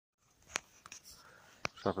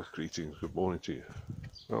Sabbath greetings, good morning to you.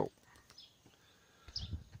 Well,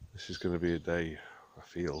 this is going to be a day, I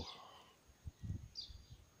feel,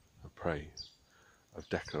 I pray, of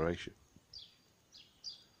declaration,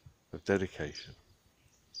 of dedication.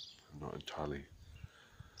 I'm not entirely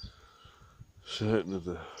certain of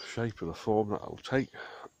the shape or the form that I'll take.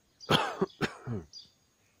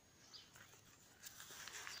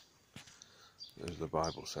 As the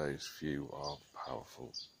Bible says, few are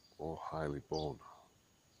powerful or highly born.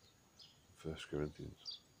 1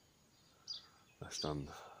 Corinthians. I stand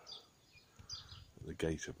at the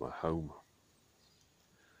gate of my home,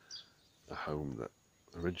 a home that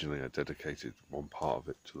originally I dedicated one part of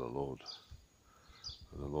it to the Lord,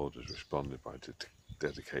 and the Lord has responded by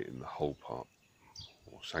dedicating the whole part,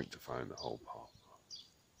 or sanctifying the whole part,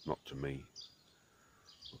 not to me,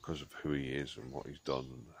 because of who he is and what he's done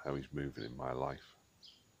and how he's moving in my life.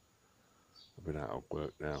 I've been out of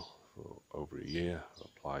work now for over a year. I've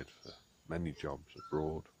applied for many jobs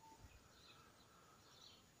abroad,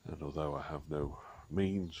 and although I have no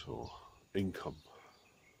means or income,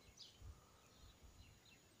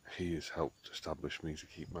 he has helped establish me to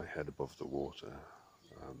keep my head above the water,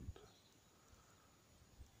 and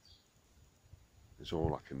it's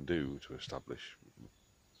all I can do to establish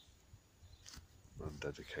and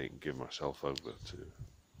dedicate and give myself over to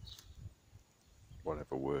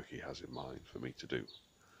whatever work he has in mind for me to do.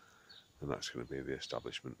 And that's going to be the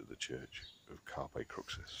establishment of the Church of Carpe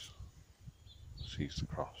Cruxis. Seize the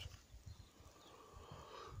cross.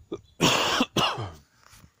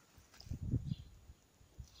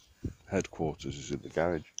 Headquarters is in the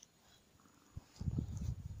garage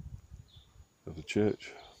of the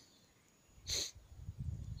church.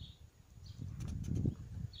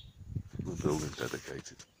 The building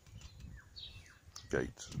dedicated,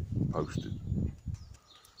 gates posted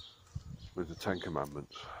with the Ten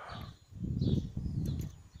Commandments,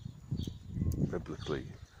 biblically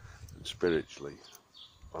and spiritually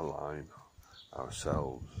align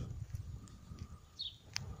ourselves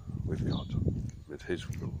with God, with his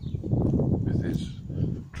will, with his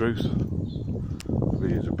truth,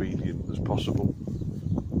 be as obedient as possible,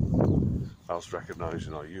 whilst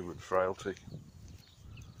recognising our human frailty,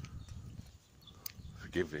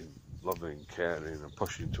 forgiving, loving, caring and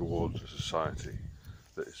pushing towards a society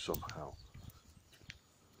that is somehow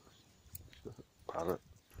parrot,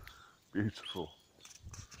 beautiful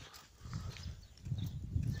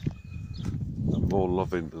and more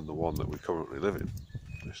loving than the one that we currently live in,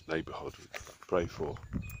 this neighbourhood which I pray for.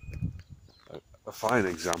 A fine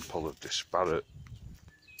example of disparate,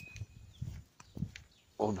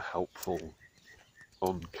 unhelpful,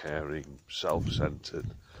 uncaring,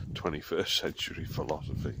 self-centred 21st century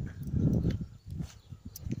philosophy.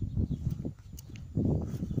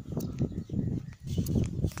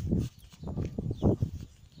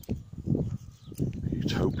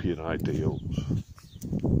 Utopian ideals.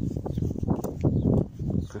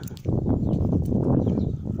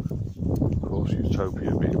 Of course,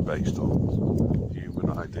 utopia being based on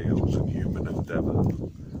human ideals and human endeavour.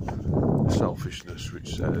 Selfishness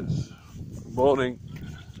which says, "Good morning,"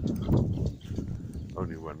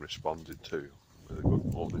 only when responded to with a good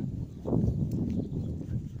morning.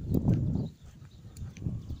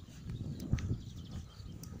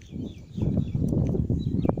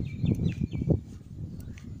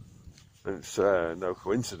 And it's no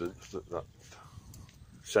coincidence that that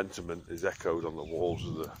sentiment is echoed on the walls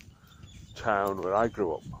of the town where I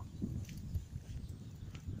grew up.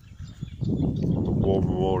 War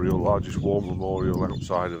memorial, largest war memorial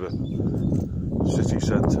outside of a city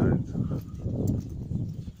centre in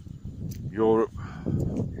Europe,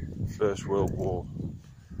 First World War.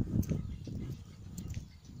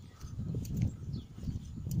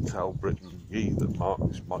 Tell Britain, ye that mark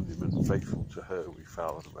this monument, faithful to her we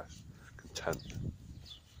fell unless content.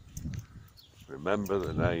 Remember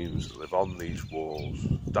the names that live on these walls,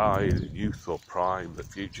 died in youth or prime, that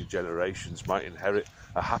future generations might inherit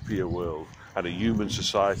a happier world and a human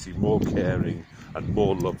society more caring and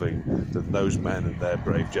more loving than those men and their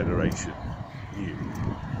brave generation knew.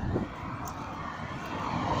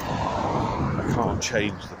 I can't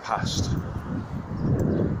change the past,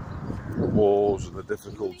 the wars and the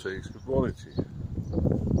difficulties. Good morning to you.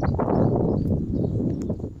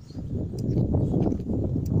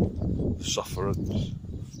 The sufferance,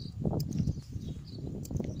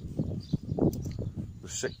 the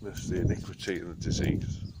sickness, the iniquity and the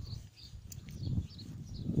disease.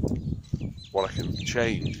 What I can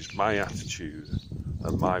change is my attitude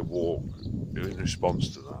and my walk in response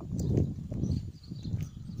to that,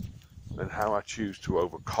 and how I choose to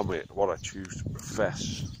overcome it, what I choose to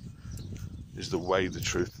profess is the way, the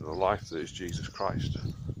truth, and the life that is Jesus Christ.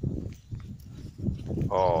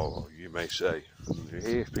 Oh, you may say, and you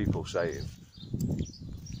hear people saying,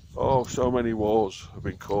 oh, so many wars have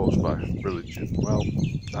been caused by religion. Well,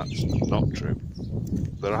 that's not true.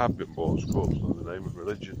 There have been wars caused in the name of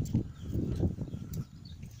religion.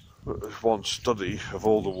 But there's one study of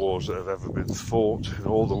all the wars that have ever been fought in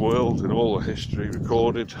all the world, in all the history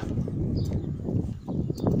recorded.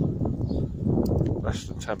 Less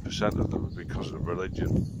than 10% of them are because of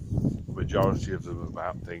religion. The majority of them are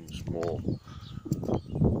about things more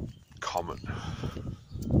common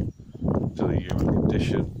to the human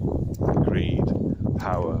condition: greed,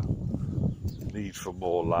 power, need for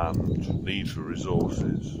more land, need for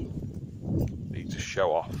resources, need to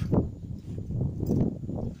show off,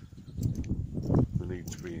 the need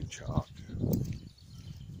to be in charge.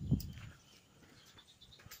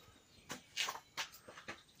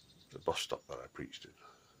 The bus stop that I preached in.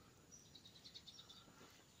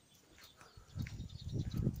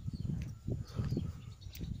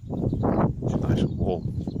 It's nice and warm.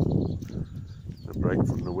 A break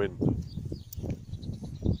from the wind.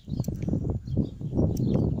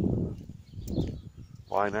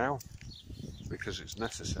 Why now? Because it's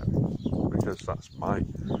necessary. Because that's my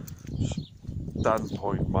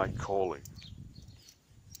standpoint, my calling.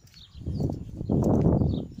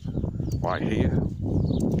 Why here?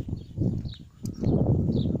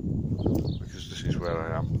 Because this is where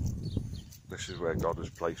I am. This is where God has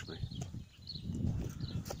placed me.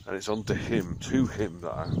 And it's unto Him, to Him,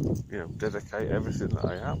 that I, dedicate everything that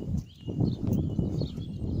I am.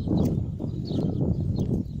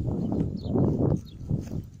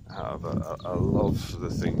 Out of a love for the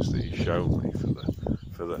things that He's shown me,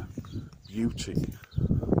 for the beauty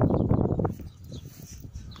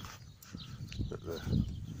that the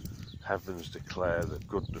heavens declare, the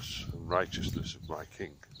goodness and righteousness of my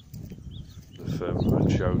King. The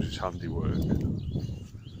firmament shows His handiwork.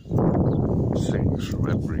 Sings from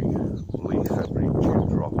every leaf, every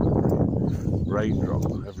dewdrop, every raindrop,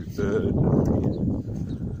 every bird, every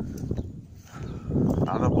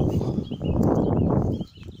animal.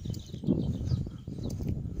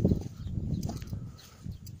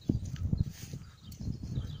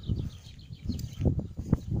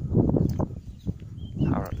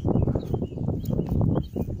 Parrot.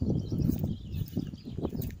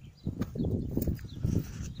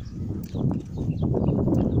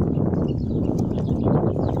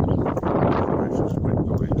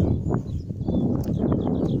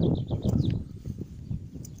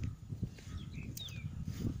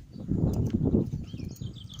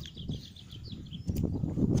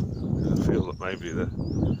 Maybe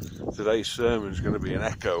today's sermon is going to be an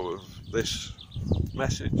echo of this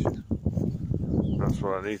message. That's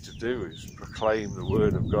what I need to do, is proclaim the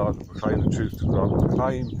word of God, and proclaim the truth of God,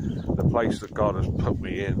 proclaim the place that God has put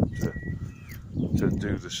me in to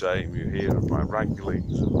do the same. You hear of my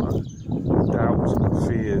wranglings and my doubts and my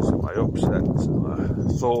fears and my upsets and my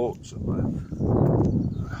thoughts and my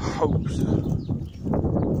hopes.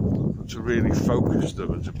 But to really focus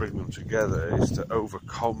them and to bring them together is to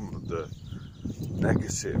overcome the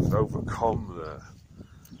negative, overcome the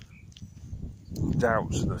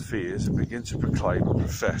doubts and the fears, and begin to proclaim and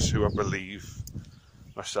profess who I believe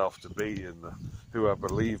myself to be, and who I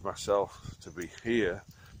believe myself to be here,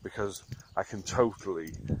 because I can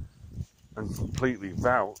totally and completely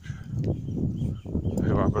vouch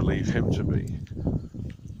who I believe Him to be.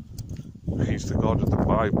 He's the God of the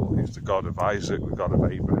Bible. He's the God of Isaac, the God of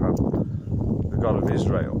Abraham, the God of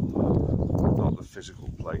Israel, not the physical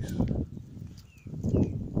place,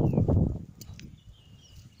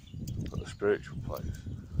 but the spiritual place.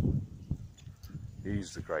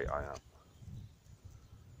 He's the great I am,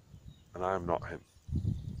 and I am not Him.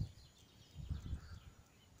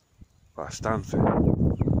 But I stand for Him. I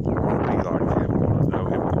want to be like Him. I want to know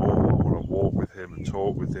Him more. I want to walk with Him and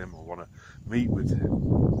talk with Him. I want to meet with Him.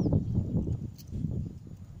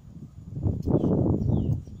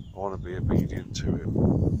 I want to be obedient to Him.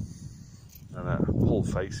 And I pull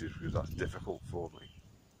faces because that's difficult for me.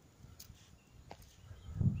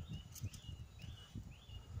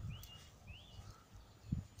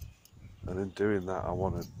 And in doing that, I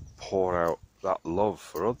want to pour out that love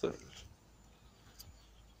for others,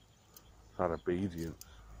 that obedience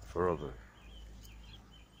for others.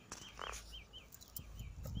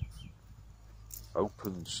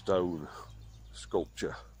 Open stone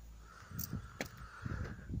sculpture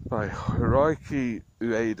by Hiroki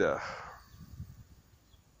Ueda,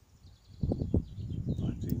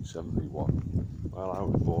 1971. Well, I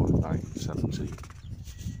was born in 1917.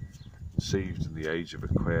 Conceived in the age of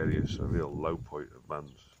Aquarius, a real low point of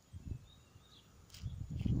man's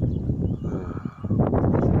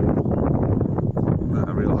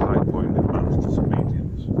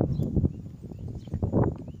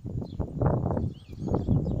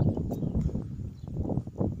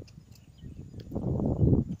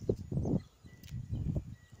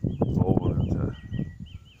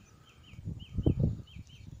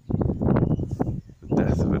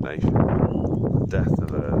nation, the death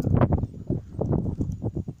of a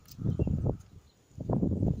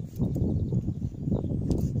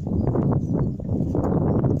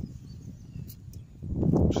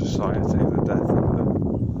society, the death of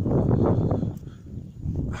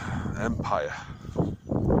an empire.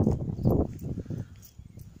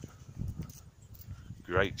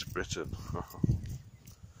 Great Britain.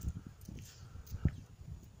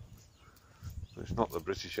 It's not the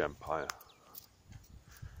British Empire.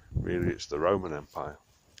 Really, it's the Roman Empire.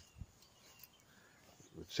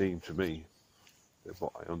 It would seem to me, with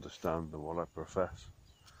what I understand and what I profess,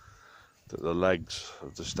 that the legs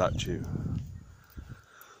of the statue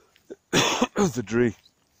of the tree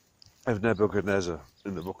of Nebuchadnezzar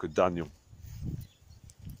in the book of Daniel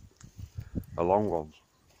are long ones.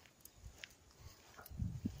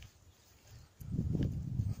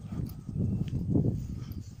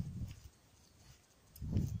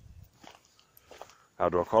 How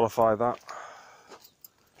do I qualify that?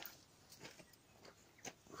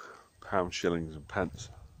 Pounds, shillings and pence.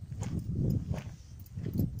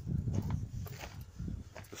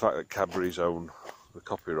 The fact that Cadbury's own the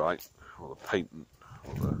copyright or the patent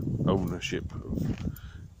or the ownership of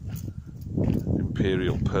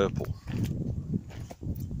Imperial Purple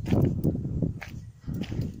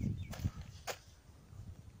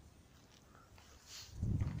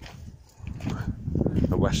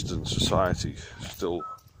a Western society still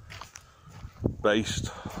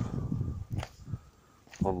based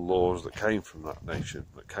on laws that came from that nation,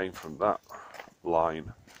 that came from that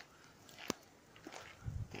line,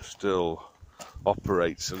 still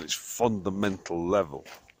operates at its fundamental level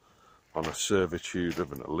on a servitude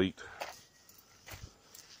of an elite.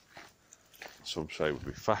 Some say would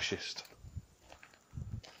be fascist,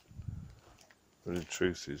 but in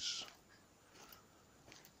truth is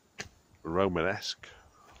Romanesque.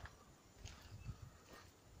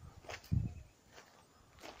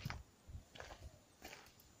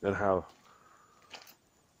 And how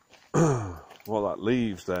what that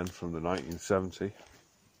leaves then from the 1970,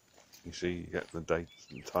 you see, you get the dates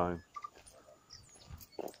and time,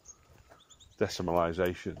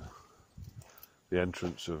 decimalisation, the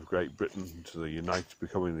entrance of Great Britain to the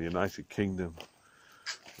becoming the United Kingdom,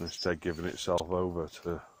 and instead giving itself over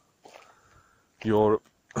to Europe,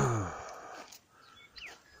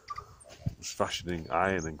 fashioning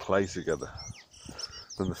iron and clay together,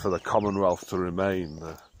 and for the Commonwealth to remain,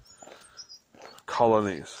 the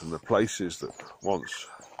colonies and the places that once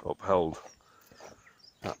upheld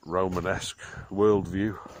that Romanesque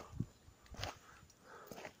worldview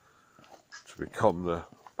to become the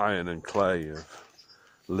iron and clay of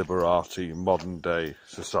liberati modern day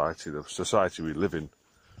society, the society we live in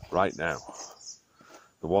right now,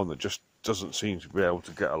 the one that just doesn't seem to be able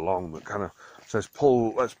to get along, that kind of says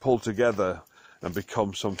let's pull together and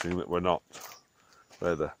become something that we're not,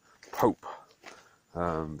 where the Pope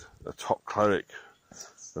and the top cleric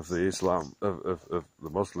of the of the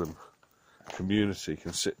Muslim community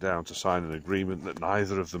can sit down to sign an agreement that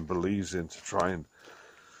neither of them believes in, to try and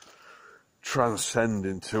transcend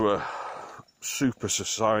into a super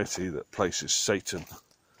society that places Satan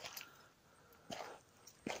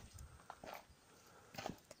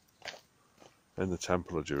in the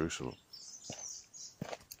Temple of Jerusalem.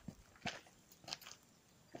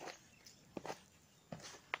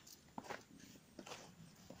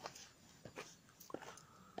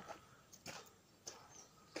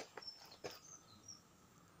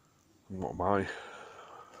 What am I?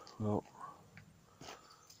 Well,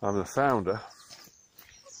 I'm the founder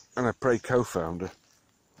and I pray co-founder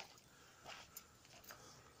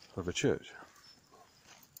of a church.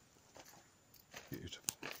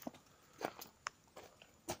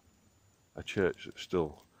 A church that's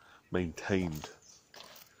still maintained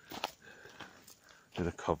in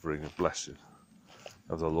a covering of blessing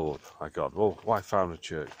of the Lord, my God. Well, why found a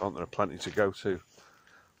church? Aren't there plenty to go to?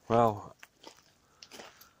 Well,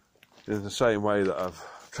 in the same way that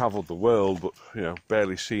I've travelled the world, but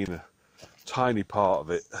barely seen a tiny part of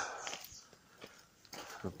it,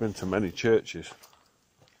 I've been to many churches,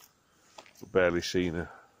 but barely seen a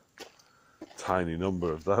tiny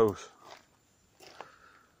number of those.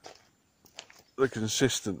 The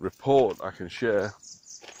consistent report I can share,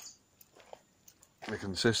 the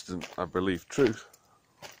consistent, I believe, truth,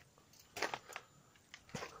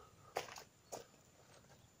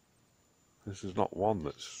 this is not one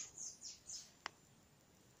that's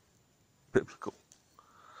biblical.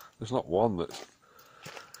 There's not one that's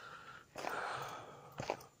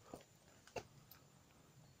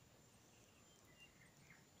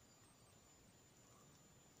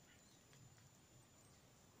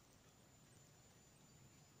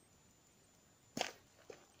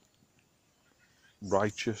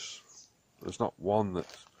righteous. There's not one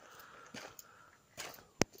that's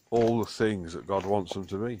all the things that God wants them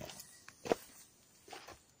to be.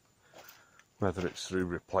 Whether it's through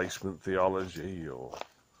replacement theology or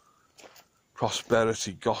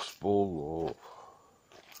prosperity gospel or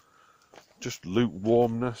just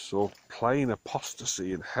lukewarmness or plain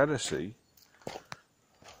apostasy and heresy,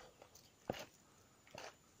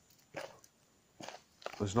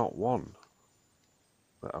 there's not one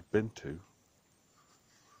that I've been to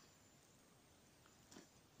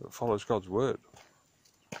that follows God's word.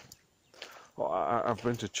 I've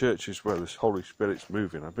been to churches where the Holy Spirit's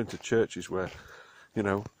moving. I've been to churches where,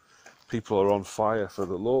 people are on fire for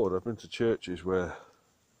the Lord. I've been to churches where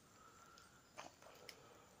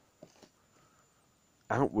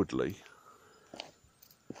outwardly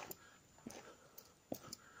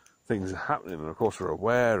things are happening, and of course we're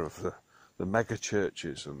aware of the mega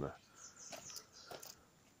churches and the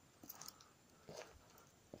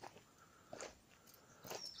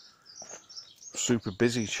super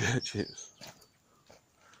busy churches,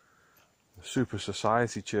 the super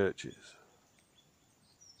society churches.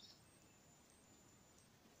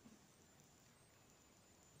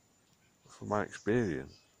 From my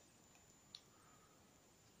experience,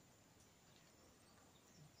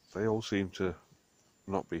 they all seem to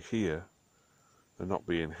not be here and not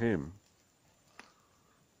be in Him.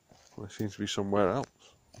 They seem to be somewhere else.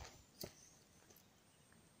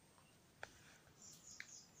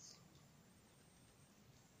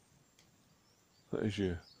 But as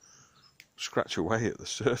you scratch away at the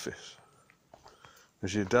surface,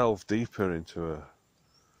 as you delve deeper into a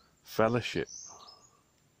fellowship,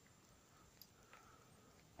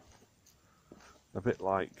 a bit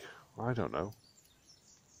like, I don't know,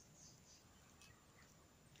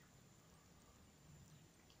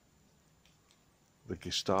 the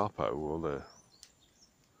Gestapo or the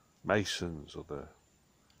Masons or the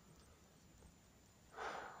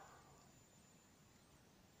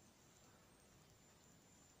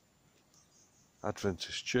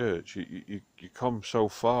Adventist Church, you come so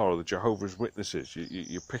far, or the Jehovah's Witnesses,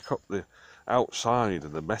 you pick up the outside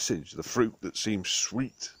and the message, the fruit that seems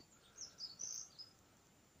sweet.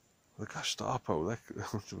 The Gestapo,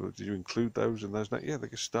 did you include those in those? Yeah, the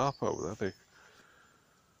Gestapo, they're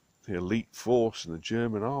the elite force in the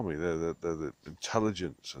German army. They're the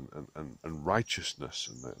intelligence and righteousness,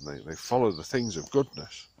 and they follow the things of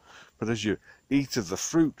goodness. But as you eat of the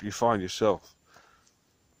fruit, you find yourself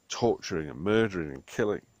torturing and murdering and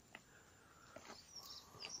killing.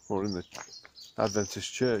 Or in the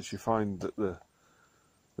Adventist Church, you find that the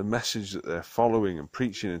message that they're following and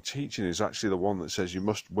preaching and teaching is actually the one that says you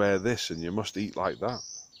must wear this and you must eat like that.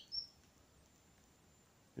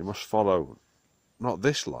 You must follow not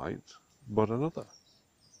this light, but another.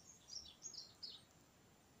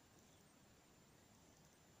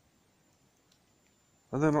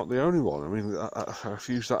 And they're not the only one. I mean, I've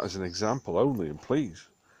used that as an example only, and please,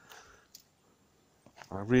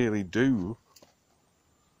 I really do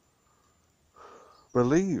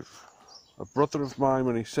believe. A brother of mine,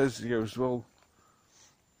 when he says, he goes, well,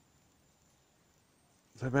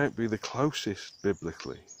 they might be the closest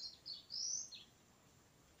biblically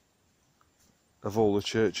of all the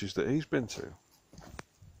churches that he's been to.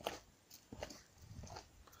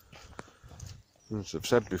 As I've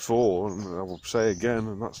said before, and I will say again,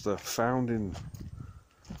 and that's the founding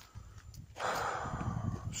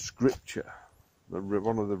scripture.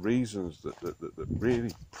 One of the reasons that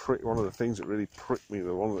really one of the things that really pricked me,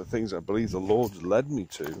 one of the things I believe the Lord's led me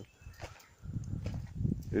to,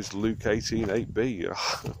 is Luke 18:8b,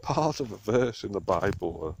 a part of a verse in the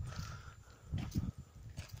Bible,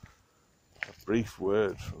 a brief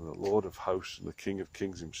word from the Lord of hosts and the King of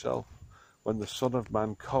kings himself. When the Son of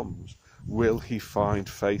Man comes, will he find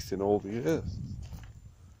faith in all the earth?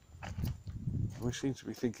 We seem to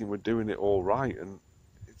be thinking we're doing it all right, and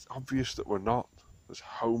it's obvious that we're not. There's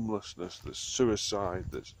homelessness, there's suicide,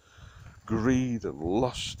 there's greed and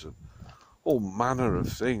lust and all manner of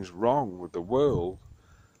things wrong with the world.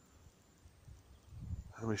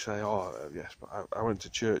 And we say, oh yes, but I went to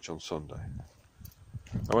church on Sunday.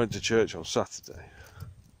 I went to church on Saturday.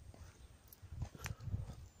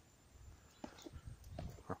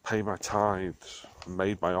 I paid my tithes and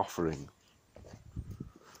made my offering.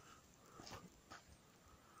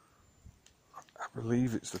 I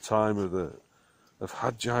believe it's the time of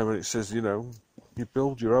Haggai, when it says, you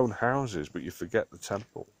build your own houses, but you forget the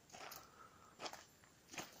temple.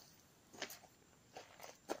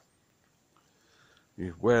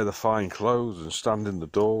 You wear the fine clothes and stand in the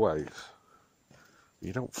doorways.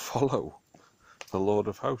 You don't follow the Lord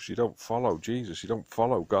of hosts. You don't follow Jesus. You don't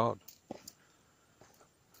follow God.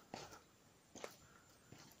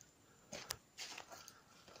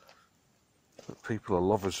 people are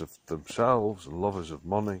lovers of themselves and lovers of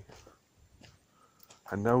money.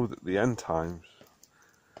 I know that the end times,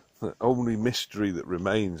 the only mystery that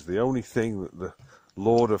remains, the only thing that the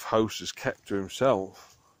Lord of hosts has kept to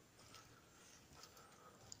himself,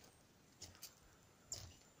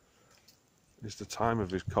 is the time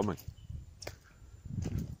of his coming.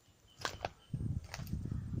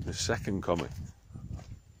 His second coming.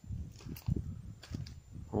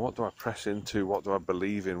 And what do I press into? What do I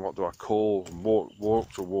believe in? What do I call and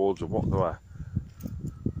walk towards? And what do I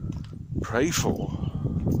pray for?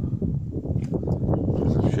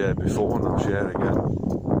 As I've shared before and I'll share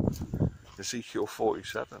again. Ezekiel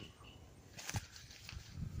 47.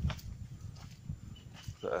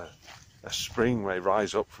 That a spring may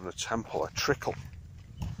rise up from the temple, a trickle,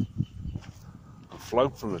 and flow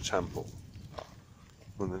from the temple.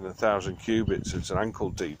 Within 1,000 cubits it's an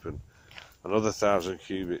ankle deep, and another 1,000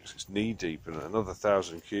 cubits it's knee deep, and another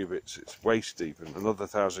 1,000 cubits it's waist deep, and another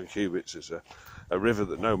 1,000 cubits is a river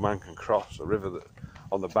that no man can cross, a river that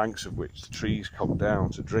on the banks of which the trees come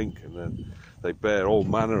down to drink, and then they bear all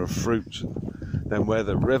manner of fruit. And then where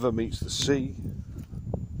the river meets the sea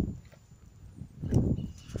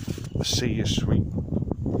is sweet.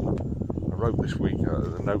 I wrote this week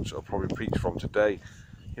the notes I'll probably preach from today.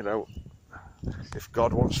 You know, if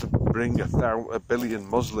God wants to bring a billion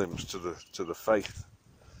Muslims to the faith,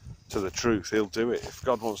 to the truth, he'll do it. If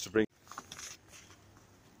God wants to bring...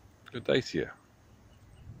 Good day to you.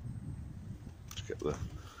 Let's get the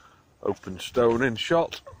open stone in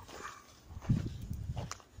shot.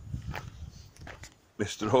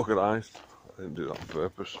 Mr. Organised. I didn't do that on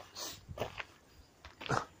purpose.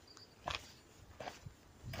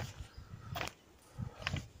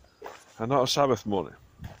 And not a Sabbath morning.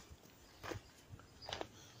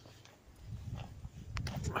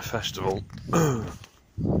 A festival,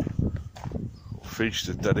 feast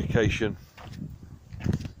of dedication,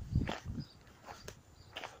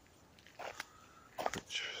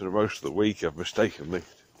 which for most of the week I've mistakenly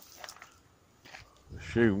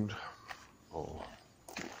assumed or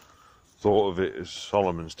thought of it as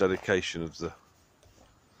Solomon's dedication of the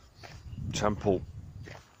temple.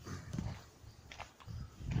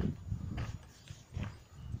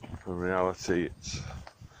 In reality, it's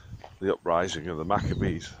the uprising of the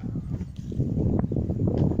Maccabees.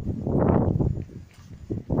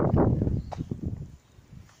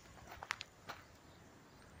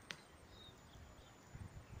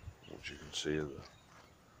 Which you can see the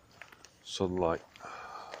sunlight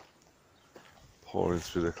pouring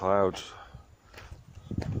through the clouds.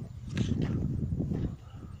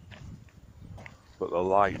 But the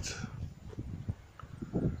light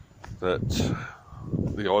that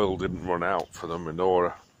the oil didn't run out for the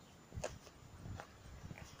menorah.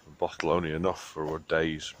 Bottle only enough for a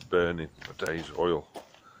day's burning, a day's oil,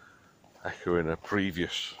 echoing a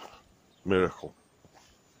previous miracle.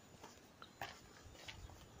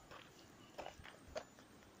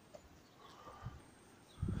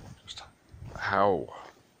 Just how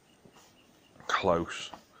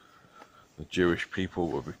close the Jewish people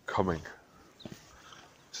were becoming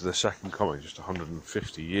to the second coming, just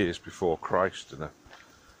 150 years before Christ, and the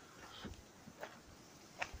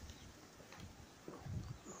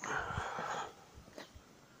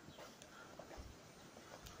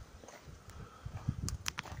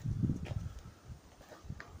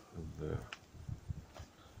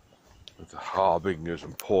harbingers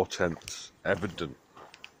and portents evident.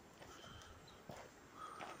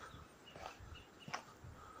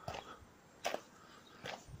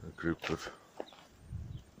 A group of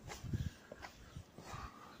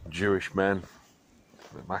Jewish men,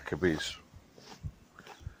 the Maccabees,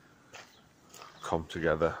 come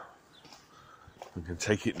together and can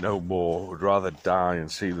take it no more, would rather die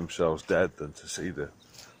and see themselves dead than to see the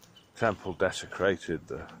temple desecrated,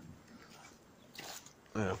 the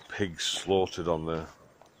pigs slaughtered on the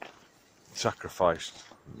sacrificed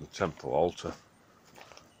on the temple altar,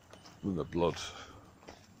 and the blood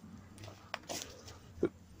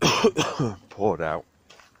poured out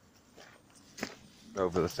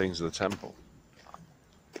over the things of the temple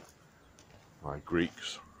by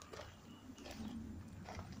Greeks.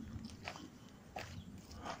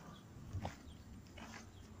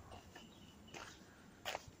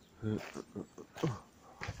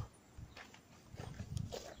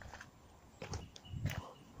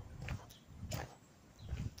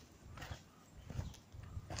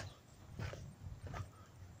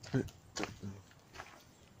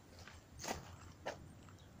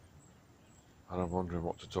 And I'm wondering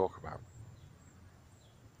what to talk about.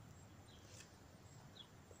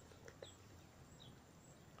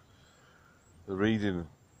 The reading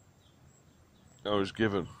I was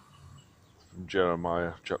given from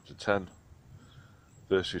Jeremiah chapter 10,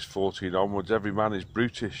 verses 14 onwards. Every man is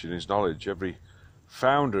brutish in his knowledge, every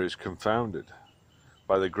founder is confounded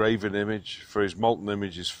by the graven image, for his molten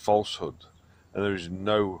image is falsehood, and there is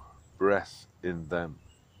no breath in them.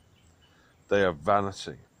 They are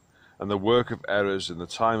vanity, and the work of errors. In the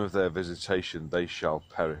time of their visitation they shall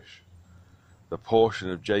perish. The portion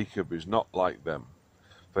of Jacob is not like them,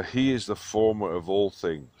 for he is the former of all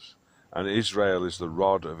things, and Israel is the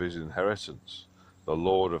rod of his inheritance. The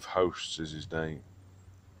Lord of hosts is his name.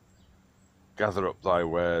 Gather up thy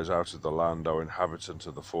wares out of the land, O inhabitant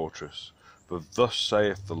of the fortress. For thus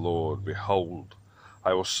saith the Lord, behold,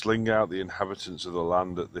 I will sling out the inhabitants of the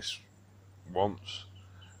land at this once,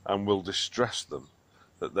 and will distress them,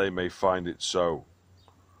 that they may find it so.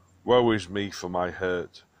 Woe is me for my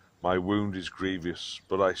hurt, my wound is grievous.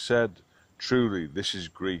 But I said, truly this is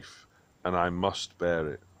grief, and I must bear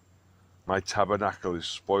it. My tabernacle is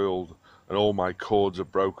spoiled, and all my cords are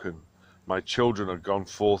broken. My children are gone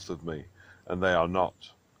forth of me, and they are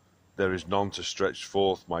not. There is none to stretch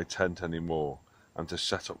forth my tent any more, and to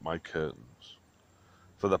set up my curtains.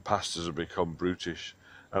 For the pastors have become brutish,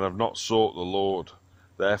 and have not sought the Lord.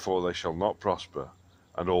 Therefore they shall not prosper,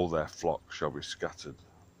 and all their flock shall be scattered.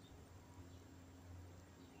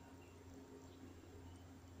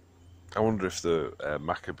 I wonder if the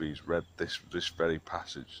Maccabees read this very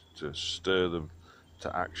passage to stir them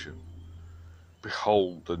to action.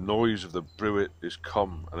 Behold, the noise of the bruit is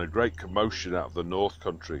come, and a great commotion out of the north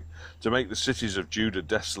country, to make the cities of Judah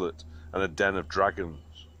desolate, and a den of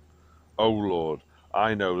dragons. O Lord,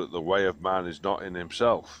 I know that the way of man is not in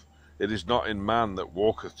himself. It is not in man that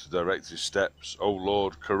walketh to direct his steps. O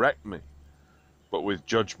Lord, correct me, but with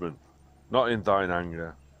judgment, not in thine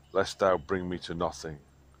anger, lest thou bring me to nothing.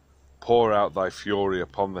 Pour out thy fury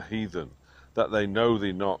upon the heathen, that they know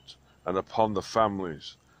thee not, and upon the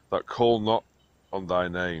families that call not on thy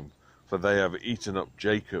name, for they have eaten up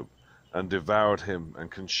Jacob, and devoured him, and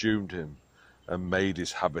consumed him, and made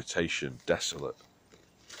his habitation desolate.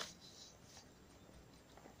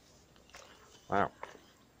 Wow.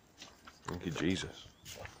 Thank you, Jesus.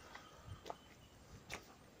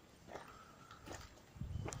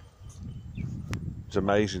 It's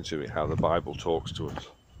amazing to me how the Bible talks to us.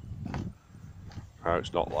 How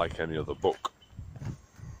it's not like any other book.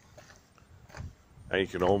 And you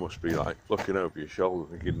can almost be like looking over your shoulder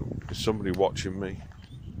thinking, is somebody watching me?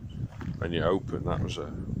 And you open, that was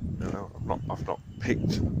I've not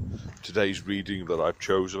picked today's reading that I've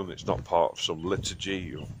chosen. It's not part of some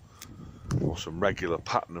liturgy or some regular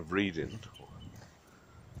pattern of reading.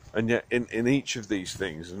 And yet in each of these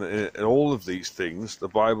things, and in all of these things, the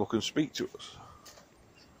Bible can speak to us.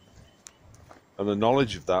 And the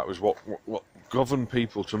knowledge of that was what governed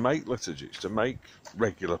people to make liturgies, to make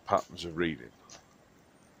regular patterns of reading.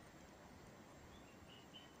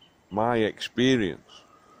 My experience,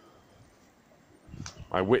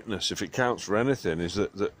 my witness, if it counts for anything, is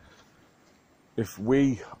that if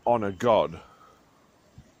we honour God,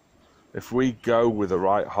 if we go with the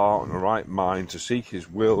right heart and the right mind to seek his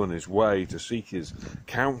will and his way, to seek his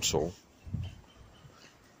counsel,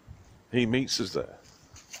 he meets us there.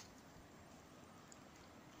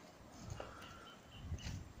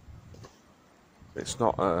 It's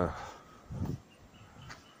not a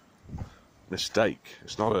mistake.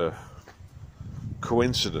 It's not a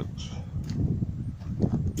coincidence.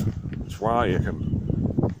 It's why you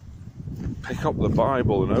can pick up the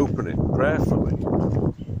Bible and open it prayerfully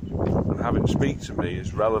and have it speak to me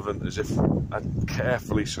as relevant as if I'd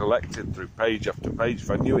carefully selected through page after page.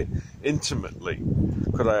 If I knew it intimately,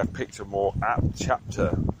 could I have picked a more apt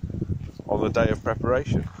chapter on the day of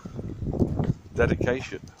preparation,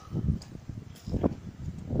 dedication?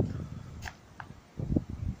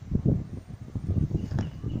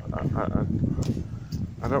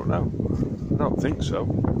 I don't know. I don't think so.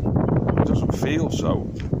 It doesn't feel so.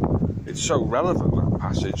 It's so relevant, that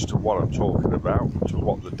passage, to what I'm talking about, to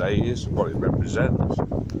what the day is and what it represents,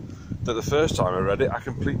 that the first time I read it, I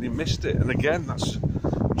completely missed it. And again, that's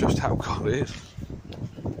just how God is.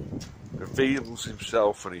 He reveals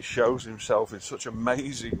himself and he shows himself in such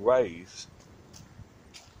amazing ways.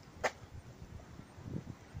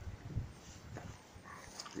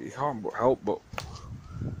 You can't help but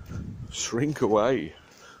shrink away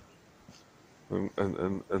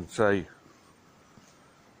and say,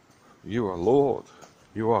 you are Lord,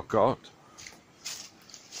 you are God,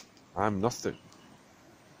 I'm nothing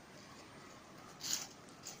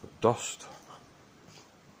but dust.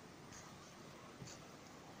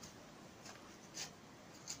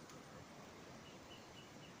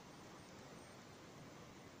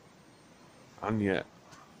 And yet,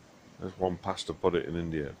 as one pastor put it in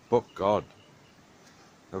India, but God.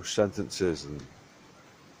 those sentences, and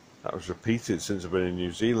that was repeated since I've been in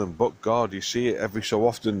New Zealand. But God, you see it every so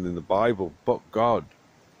often in the Bible. But God.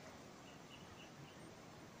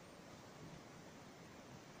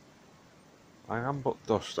 I am but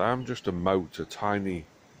dust. I am just a mote, a tiny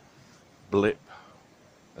blip,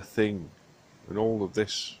 a thing, in all of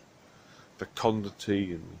this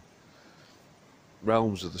fecundity and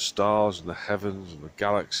realms of the stars and the heavens and the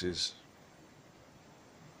galaxies.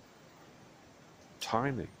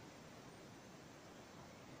 Tiny.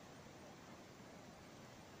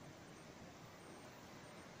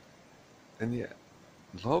 And yet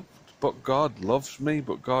loved. But God loves me.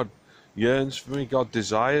 But God yearns for me. God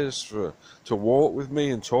desires to walk with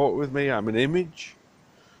me and talk with me. I'm an image,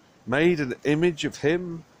 made an image of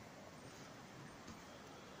Him.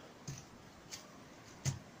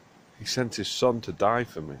 He sent His Son to die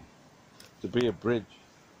for me, to be a bridge,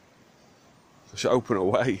 to open a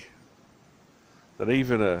way that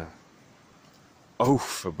even a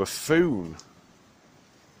buffoon,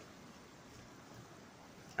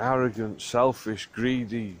 arrogant, selfish,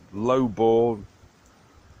 greedy, low-born,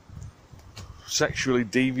 sexually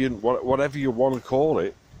deviant, whatever you want to call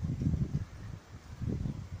it,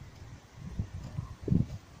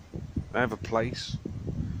 I have a place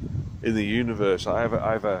in the universe. I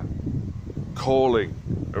have a calling,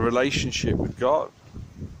 a relationship with God.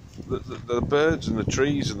 The birds and the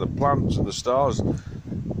trees and the plants and the stars,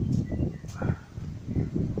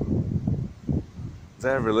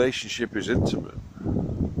 their relationship is intimate.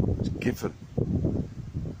 It's given.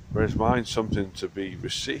 Whereas mine's something to be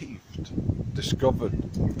received, discovered,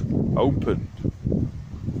 opened,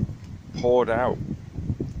 poured out,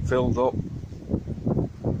 filled up.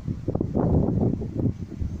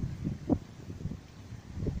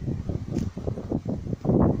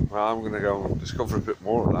 Well, I'm going to go and discover a bit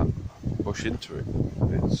more of that, push into it.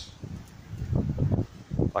 It's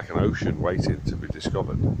like an ocean waiting to be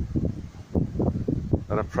discovered.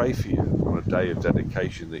 And I pray for you on a day of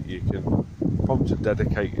dedication that you can come to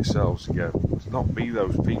dedicate yourselves again, to not be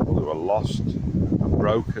those people who are lost and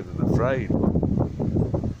broken and afraid.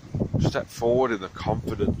 Step forward in the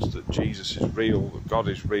confidence that Jesus is real, that God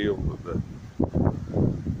is real, that the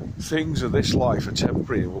things of this life are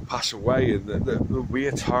temporary and will pass away, and that there will be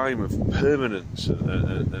a time of permanence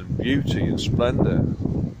and beauty and splendour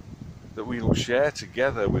that we will share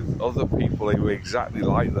together with other people who are exactly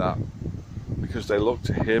like that, because they look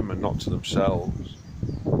to Him and not to themselves.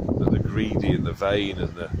 That the greedy and the vain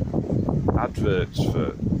and the adverts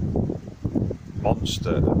for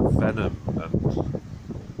Monster and Venom and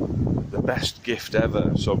the best gift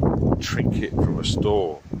ever, some trinket from a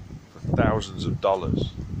store for thousands of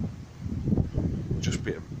dollars, just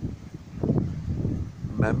be a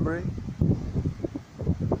memory,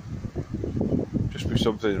 just be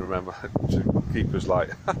something to remember, to keep us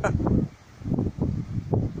like,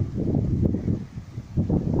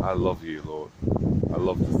 I love you, Lord. I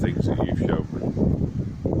love the things that you've shown me.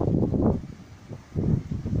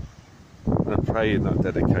 And I pray in that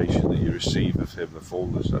dedication that you receive of Him the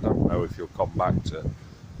fullness. I don't know if you'll come back to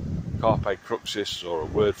Carpe Cruxis or A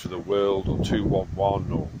Word for the World or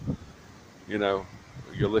 211, or, you know,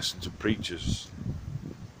 you'll listen to preachers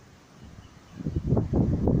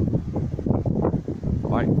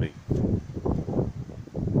like me.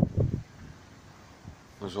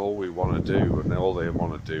 That's all we want to do, and all they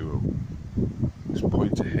want to do is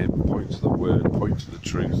point to Him, point to the Word, point to the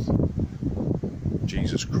truth.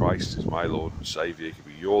 Jesus Christ is my Lord and Saviour. He can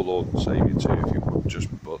be your Lord and Saviour too if you would just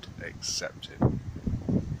but accept Him.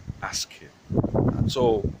 Ask Him. That's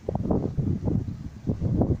all.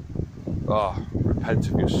 Repent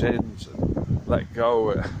of your sins and let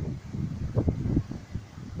go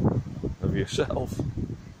of yourself.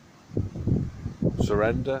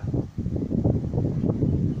 Surrender.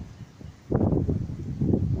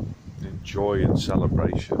 Joy and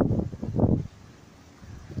celebration,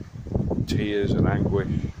 tears and anguish,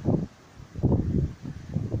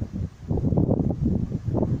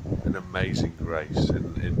 an amazing grace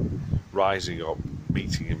in rising up,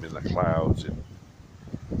 meeting Him in the clouds, in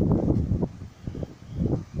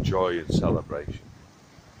joy and celebration.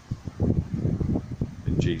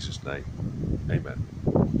 In Jesus' name, amen.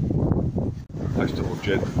 Nice double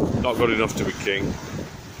gin. Not good enough to be king.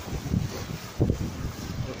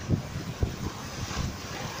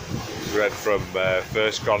 Read from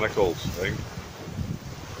First Chronicles, I think.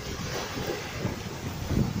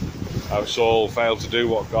 How Saul failed to do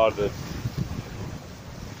what God had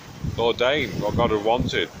ordained, what God had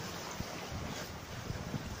wanted.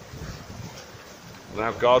 And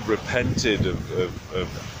how God repented of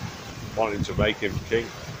wanting to make him king.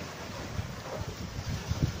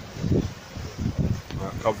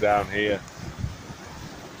 come down here.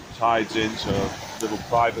 Tides into a little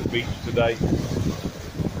private beach today.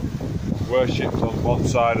 Worshipped on one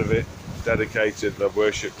side of it, dedicated, and I've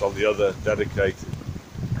worshipped on the other, dedicated.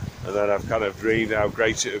 And then I've kind of dreamed how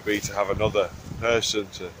great it would be to have another person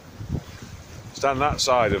to stand that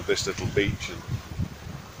side of this little beach and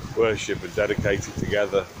worship and dedicate it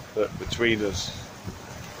together, that between us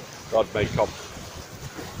God may come.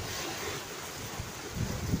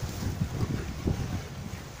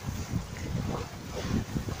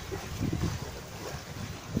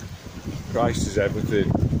 Christ is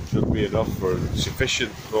everything, shouldn't be enough for us,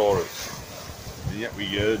 sufficient for us, and yet we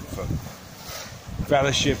yearn for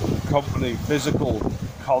fellowship, company, physical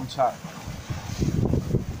contact.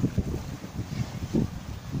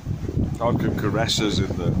 God can caress us in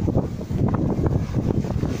the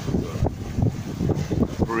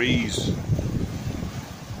breeze,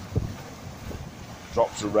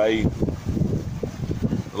 drops of rain,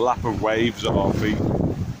 the lap of waves at our feet.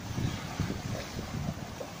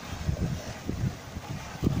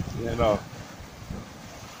 You know,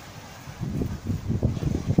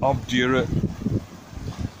 obdurate,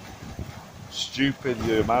 stupid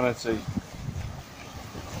humanity.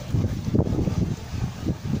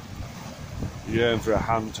 Yearn for a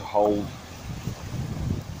hand to hold.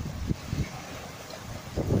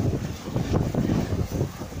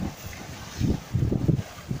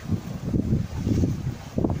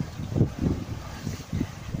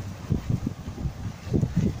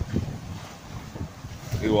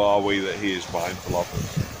 Who are we that He is mindful of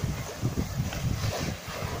us?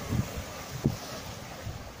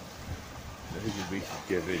 Who can be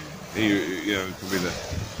forgiving? You know, it can be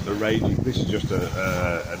the raging. This is just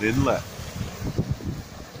an inlet.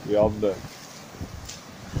 Beyond the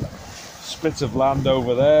spit of land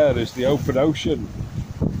over there is the open ocean.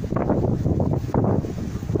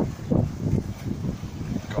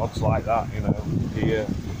 God's like that, you know, here,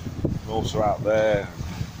 and also out there.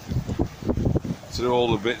 So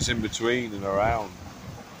all the bits in between and around,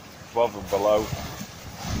 above and below,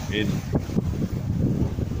 in.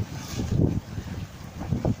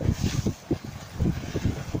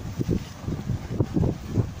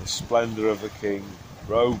 The splendour of the King,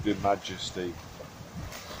 robed in majesty,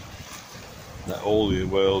 let all the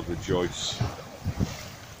world rejoice.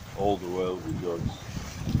 All the world rejoice.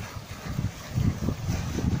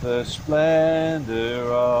 The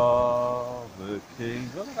splendour of the King.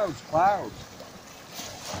 Look at those clouds.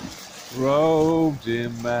 Robed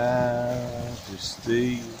in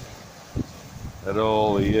majesty, let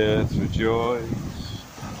all the earth rejoice.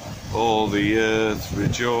 All the earth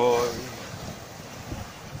rejoice.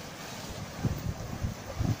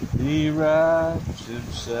 He wraps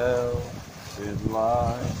himself in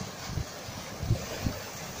light,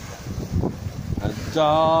 and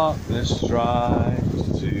darkness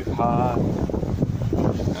tries to hide,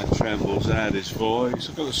 and trembles at his voice.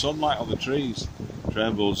 Look at the sunlight on the trees.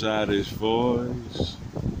 Trembles at his voice.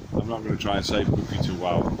 I'm not going to try and say cookie to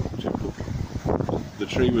wow. The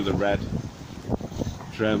tree with the red.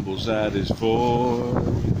 Trembles at his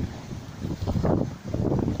voice.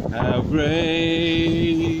 How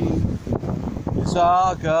great is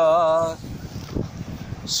our God.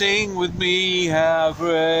 Sing with me, how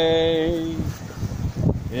great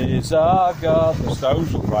is our God. The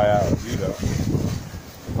stones will cry out if you don't.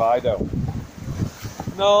 If I don't.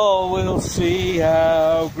 No, we'll see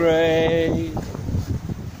how great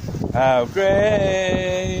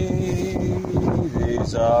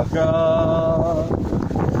is our God.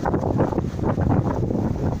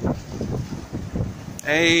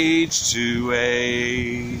 Age to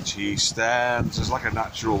age he stands. There's like a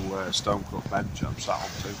natural stone cut bench I'm sat on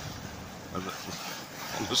too, and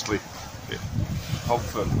honestly,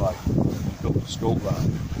 comfort like you've got the skull there.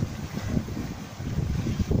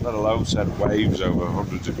 Let alone send waves over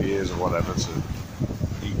hundreds of years or whatever to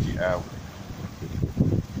eke it out.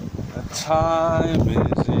 The time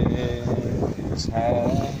is in his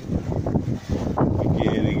hand,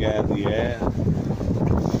 beginning at the end.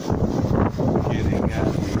 Beginning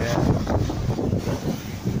at the end.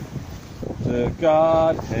 The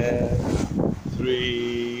Godhead,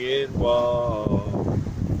 3 in 1.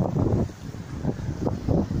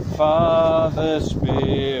 Father,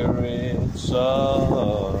 Spirit,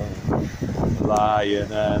 Son, the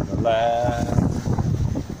Lion and the Lamb,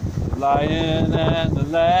 the Lion and the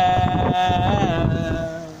Lamb.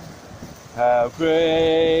 How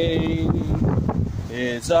great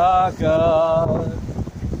is our God.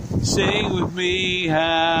 Sing with me,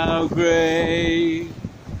 how great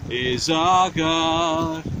is our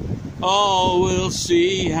God. Oh, we'll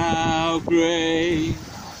see how great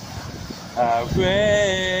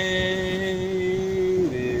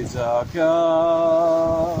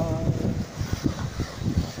God.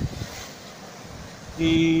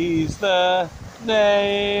 He's the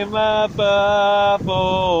name above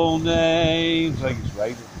all names. I think it's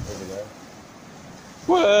raining over there.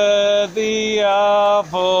 Worthy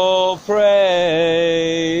of all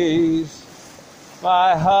praise.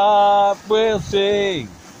 My heart will sing,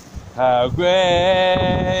 how great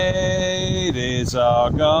is our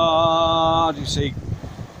God. You see,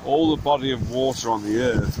 all the body of water on the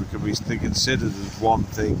earth can be considered as one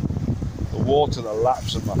thing. The water that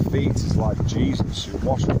laps at my feet is like Jesus, who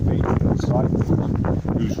washed the feet of the disciples,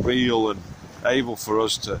 who's real and able for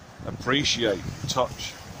us to appreciate and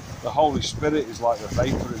touch. The Holy Spirit is like the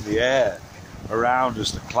vapour in the air around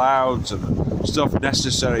us, the clouds and the stuff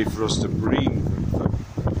necessary for us to breathe and for,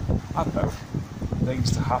 I don't know,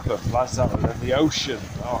 things to happen, plans to happen. And the ocean,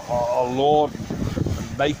 our Lord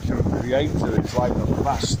and Maker and Creator, is like the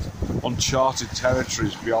vast uncharted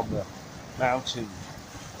territories beyond the mountains.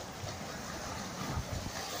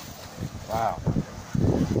 Wow.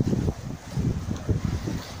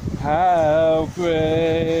 How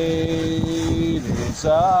great is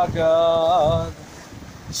our God.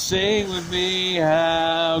 Sing with me,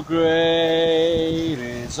 how great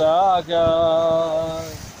is our God.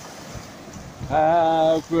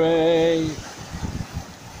 How great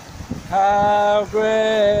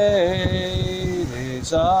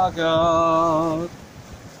is our God.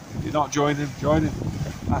 If you're not joining, join him.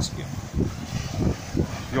 Ask him.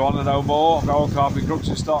 If you want to know more, go on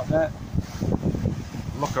carpetcruxes.net.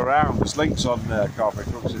 Look around. There's links on Carpet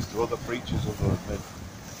Cruxes to other preachers other than me.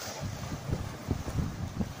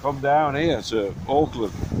 Come down here to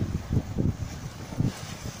Auckland,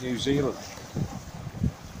 New Zealand,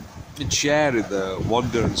 and share in the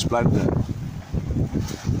wonder and splendour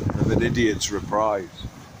of an idiot's reprise.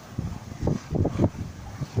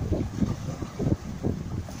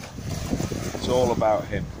 It's all about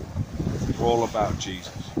him. It's all about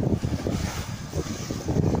Jesus.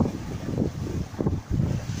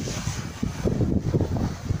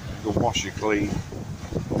 Who can wash you clean,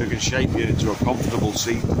 who can shape you into a comfortable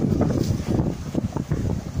seat.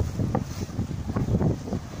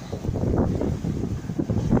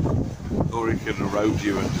 Or he can erode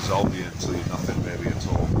you and dissolve you until you're nothing really at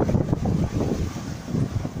all.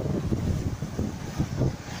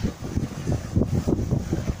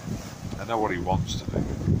 I know what he wants to do.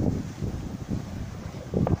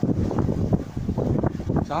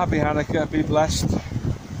 So happy Hanukkah, be blessed.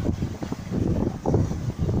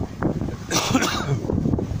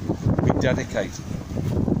 Be dedicated.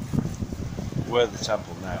 We're the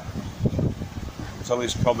temple now. Until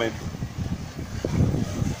he's coming,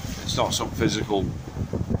 it's not some physical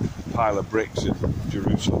pile of bricks in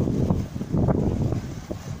Jerusalem.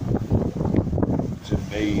 It's in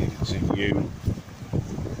me, it's in you.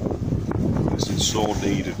 It's in sore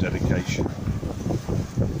need of dedication,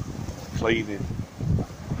 cleaning,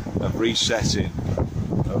 of resetting,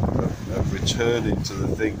 of returning to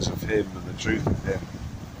the things of him and the truth of him.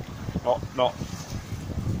 Not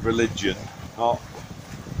religion, not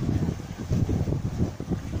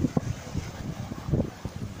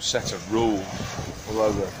set of rules,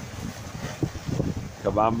 although the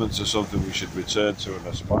commandments are something we should return to and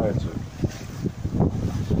aspire to,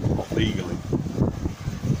 not legally,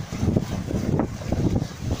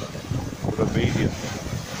 but obediently.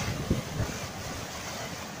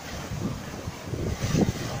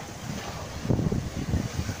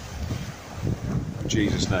 In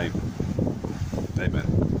Jesus' name, amen.